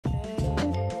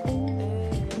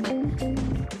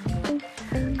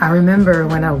I remember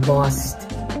when I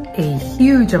lost a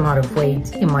huge amount of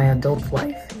weight in my adult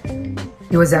life.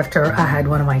 It was after I had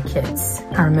one of my kids.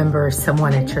 I remember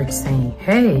someone at church saying,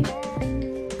 "Hey,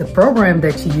 the program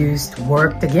that you used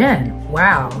worked again.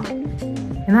 Wow."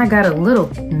 And I got a little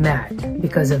mad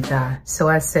because of that. So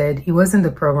I said, it wasn't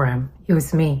the program, it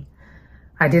was me.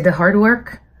 I did the hard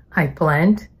work, I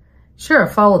planned. Sure, I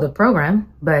followed the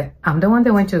program, but I'm the one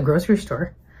that went to the grocery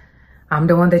store. I'm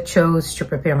the one that chose to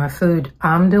prepare my food.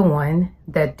 I'm the one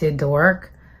that did the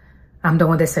work. I'm the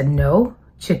one that said no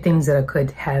to things that I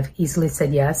could have easily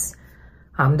said yes.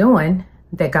 I'm the one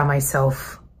that got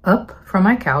myself up from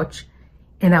my couch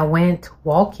and I went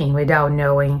walking without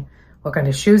knowing what kind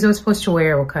of shoes I was supposed to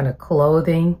wear, what kind of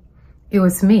clothing. It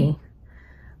was me.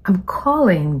 I'm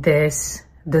calling this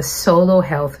the solo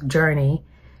health journey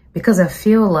because I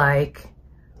feel like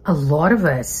a lot of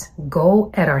us go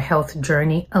at our health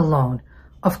journey alone.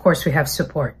 Of course, we have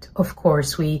support. Of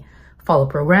course, we follow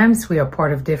programs. We are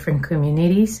part of different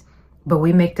communities, but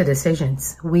we make the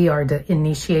decisions. We are the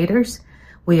initiators.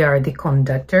 We are the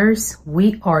conductors.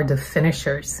 We are the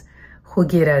finishers who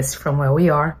get us from where we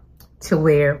are to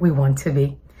where we want to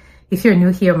be. If you're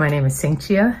new here, my name is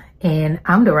Cynthia, and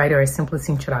I'm the writer at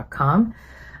simplycynthia.com.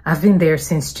 I've been there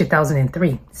since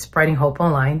 2003, spreading hope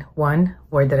online, one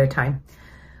word at a time.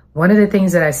 One of the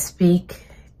things that I speak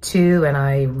to and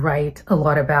I write a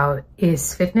lot about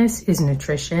is fitness, is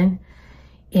nutrition.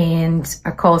 And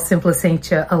I call Simply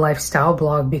Cynthia a lifestyle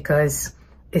blog because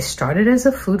it started as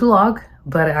a food log,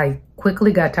 but I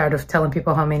quickly got tired of telling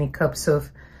people how many cups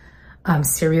of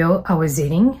cereal I was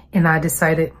eating. And I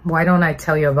decided, why don't I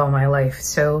tell you about my life?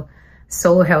 So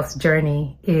Solo Health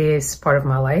Journey is part of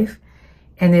my life.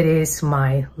 And it is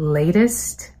my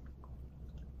latest,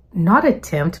 not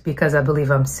attempt because I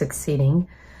believe I'm succeeding,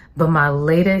 but my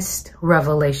latest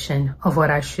revelation of what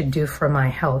I should do for my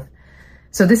health.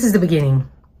 So this is the beginning.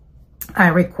 I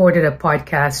recorded a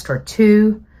podcast or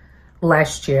two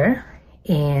last year,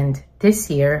 and this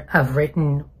year I've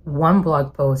written one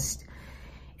blog post,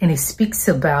 and it speaks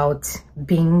about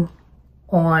being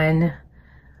on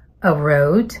a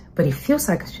road, but it feels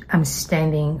like I'm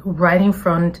standing right in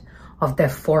front of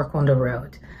that fork on the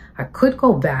road. I could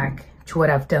go back to what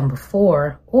I've done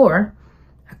before, or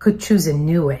I could choose a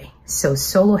new way. So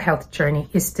Solo Health Journey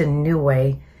is the new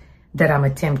way that I'm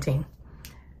attempting.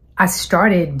 I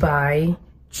started by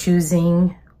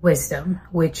choosing wisdom,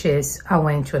 which is I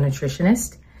went to a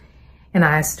nutritionist and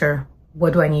I asked her,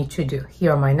 what do I need to do?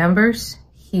 Here are my numbers.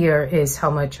 Here is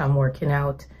how much I'm working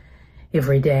out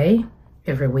every day,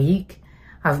 every week.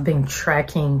 I've been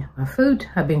tracking my food.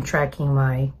 I've been tracking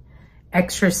my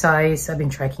exercise. I've been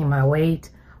tracking my weight.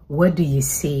 What do you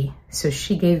see? So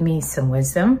she gave me some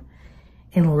wisdom.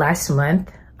 And last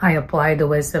month, I applied the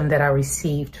wisdom that I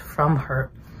received from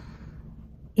her.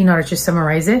 In order to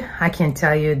summarize it, I can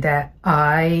tell you that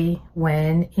I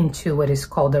went into what is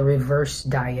called a reverse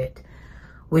diet,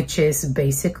 which is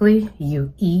basically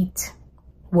you eat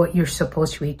what you're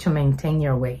supposed to eat to maintain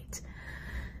your weight.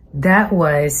 That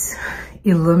was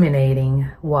illuminating.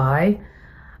 Why?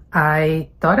 I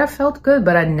thought I felt good,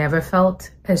 but I never felt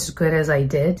as good as I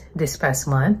did this past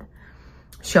month.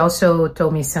 She also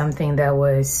told me something that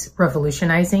was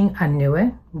revolutionizing. I knew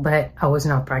it, but I was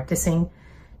not practicing.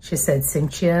 She said,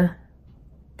 Cynthia,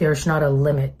 there's not a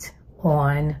limit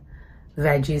on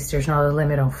veggies. There's not a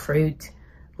limit on fruit.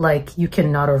 Like, you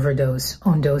cannot overdose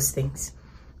on those things.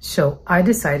 So I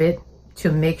decided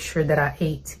to make sure that I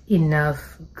ate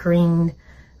enough green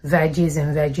veggies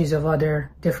and veggies of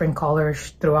other different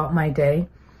colors throughout my day.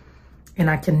 And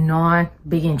I cannot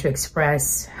begin to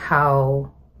express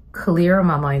how clear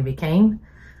my mind became.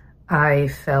 I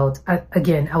felt,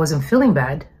 again, I wasn't feeling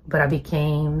bad, but I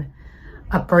became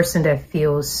a person that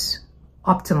feels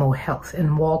optimal health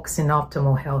and walks in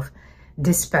optimal health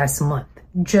this past month,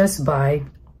 just by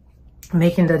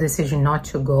making the decision not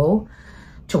to go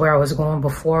to where I was going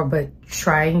before, but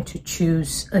trying to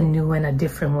choose a new and a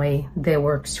different way that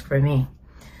works for me.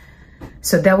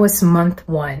 So that was month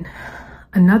one.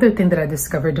 Another thing that I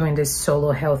discovered during this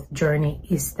solo health journey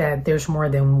is that there's more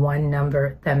than one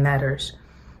number that matters.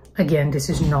 Again, this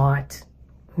is not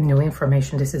new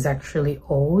information. This is actually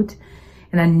old.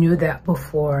 And I knew that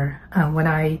before when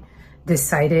I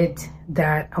decided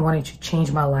that I wanted to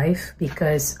change my life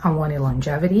because I wanted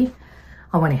longevity.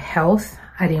 I wanted health.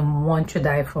 I didn't want to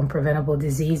die from preventable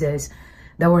diseases.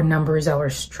 There were numbers I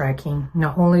was tracking,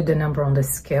 not only the number on the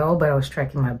scale, but I was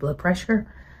tracking my blood pressure,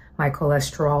 my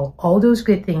cholesterol, all those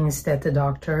good things that the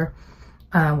doctor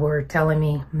were telling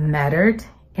me mattered,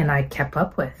 and I kept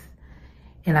up with.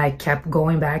 And I kept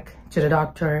going back to the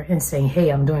doctor and saying, hey,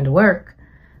 I'm doing the work.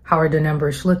 how are the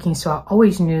numbers looking? So I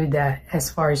always knew that as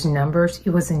far as numbers, it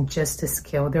wasn't just a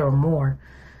scale, there were more.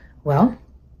 Well,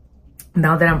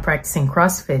 now that I'm practicing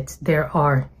CrossFit, there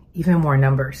are even more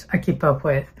numbers I keep up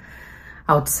with.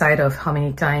 Outside of how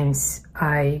many times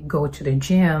I go to the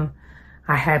gym,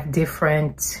 I have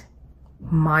different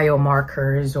mile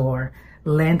markers or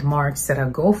landmarks that I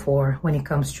go for when it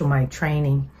comes to my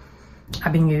training.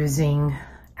 I've been using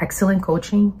excellent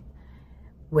coaching,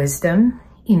 wisdom,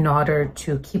 in order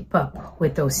to keep up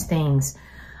with those things.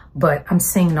 But I'm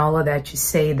saying all of that to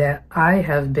say that I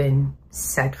have been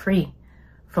set free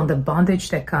from the bondage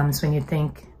that comes when you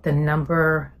think the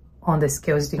number on the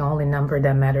scale is the only number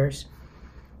that matters.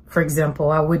 For example,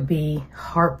 I would be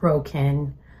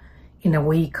heartbroken in a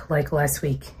week like last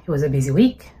week. It was a busy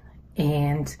week,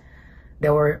 and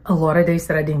there were a lot of days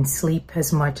that I didn't sleep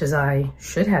as much as I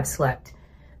should have slept.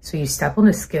 So you step on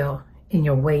the scale and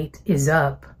your weight is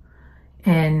up,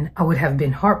 and I would have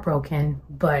been heartbroken.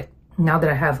 But now that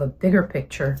I have a bigger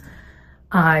picture,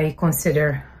 I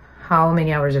consider how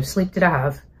many hours of sleep did I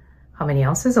have? How many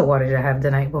ounces of water did I have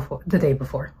the day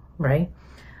before, right?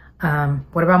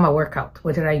 What about my workout?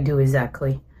 What did I do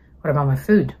exactly? What about my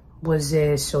food? Was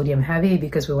it sodium heavy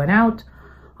because we went out?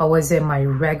 Or was it my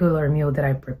regular meal that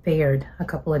I prepared a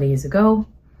couple of days ago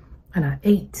and I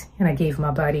ate and I gave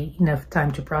my body enough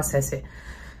time to process it?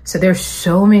 So there's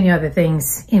so many other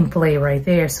things in play right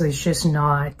there. So it's just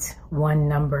not one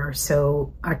number.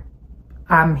 So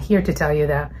I'm here to tell you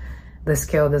that the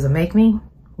scale doesn't make me,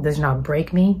 does not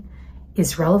break me.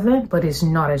 It's relevant, but it's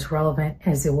not as relevant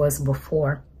as it was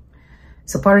before.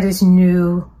 So part of this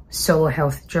new solo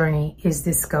health journey is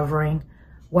discovering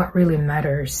what really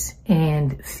matters,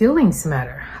 and feelings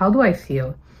matter. How do I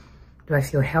feel? Do I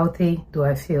feel healthy? Do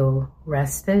I feel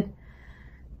rested?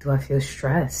 Do I feel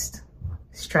stressed?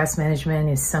 Stress management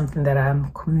is something that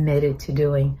I'm committed to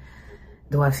doing.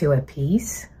 Do I feel at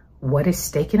peace? What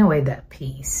is taking away that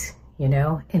peace,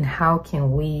 and how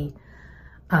can we,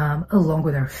 along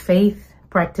with our faith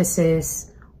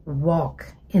practices, walk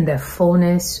in the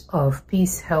fullness of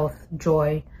peace, health,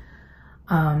 joy,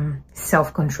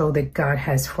 self-control that God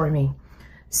has for me.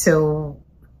 So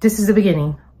this is the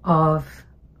beginning of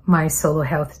my solo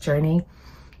health journey.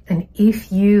 And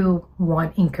if you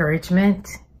want encouragement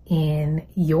in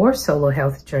your solo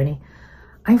health journey,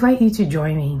 I invite you to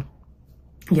join me.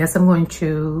 Yes, I'm going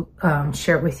to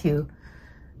share with you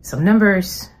some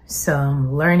numbers,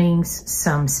 some learnings,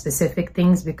 some specific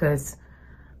things, because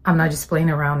I'm not just playing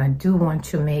around. I do want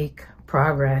to make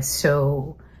progress.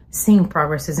 So seeing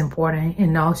progress is important,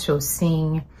 and also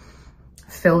seeing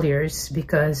failures,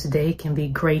 because they can be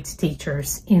great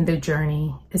teachers in the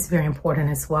journey, is very important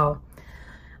as well.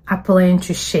 I plan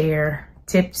to share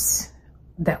tips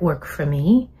that work for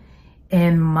me,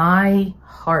 and my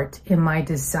heart and my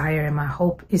desire and my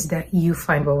hope is that you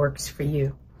find what works for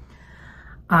you.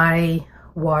 I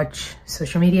watch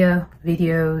social media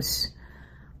videos,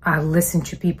 I listen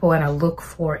to people, and I look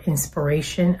for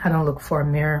inspiration. I don't look for a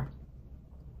mirror.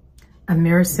 A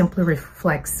mirror simply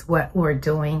reflects what we're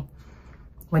doing.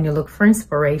 When you look for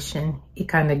inspiration, it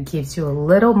kind of gives you a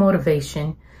little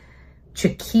motivation to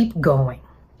keep going.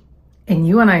 And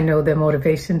you and I know that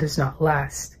motivation does not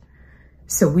last.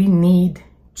 So we need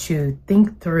to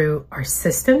think through our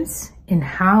systems and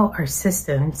how our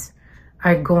systems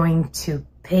are going to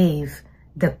pave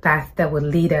the path that would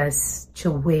lead us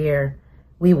to where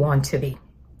we want to be.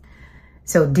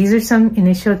 So these are some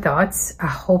initial thoughts. I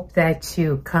hope that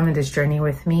you come in this journey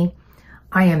with me.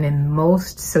 I am in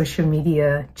most social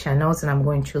media channels, and I'm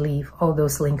going to leave all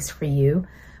those links for you.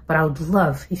 But I would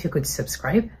love if you could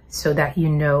subscribe so that you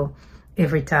know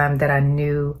every time that a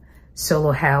new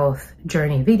solo health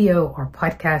journey video or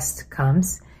podcast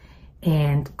comes.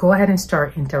 And go ahead and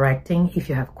start interacting if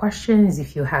you have questions,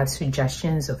 if you have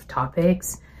suggestions of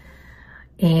topics.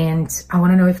 And I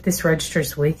want to know if this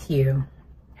registers with you.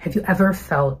 Have you ever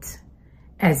felt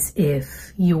as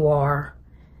if you are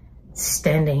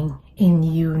standing and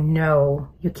you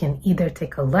can either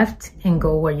take a left and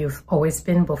go where you've always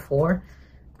been before,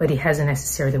 but it hasn't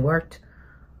necessarily worked,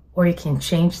 or you can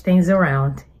change things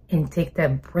around and take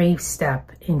that brave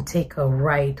step and take a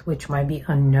right, which might be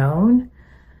unknown,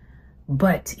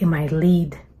 but it might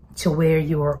lead to where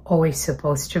you are always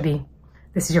supposed to be.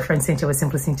 This is your friend Cynthia with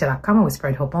simplycynthia.com, and we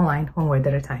spread hope online, one word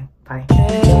at a time. Bye.